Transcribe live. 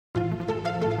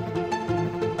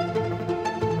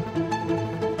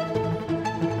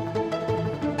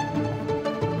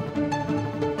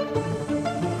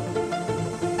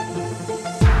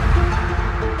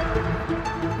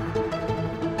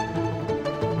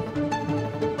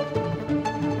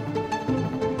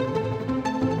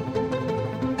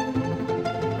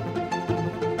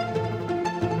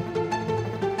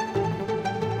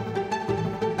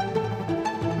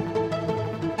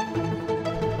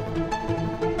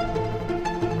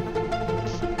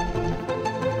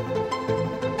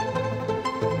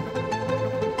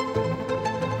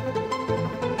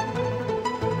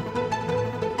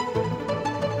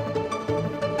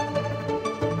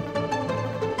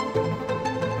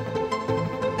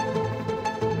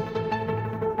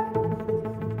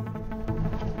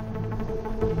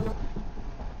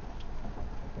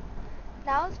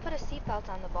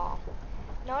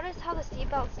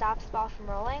seatbelt stops the ball from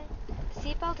rolling, the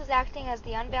seatbelt is acting as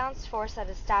the unbalanced force that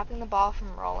is stopping the ball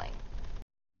from rolling.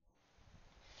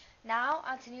 Now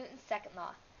on to Newton's second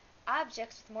law.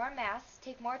 Objects with more mass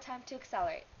take more time to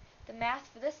accelerate. The math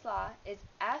for this law is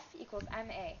F equals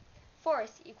ma.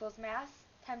 Force equals mass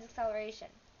times acceleration.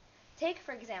 Take,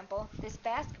 for example, this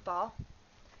basketball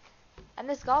and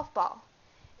this golf ball.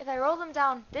 If I roll them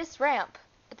down this ramp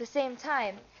at the same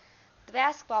time, the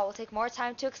basketball will take more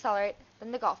time to accelerate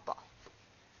than the golf ball.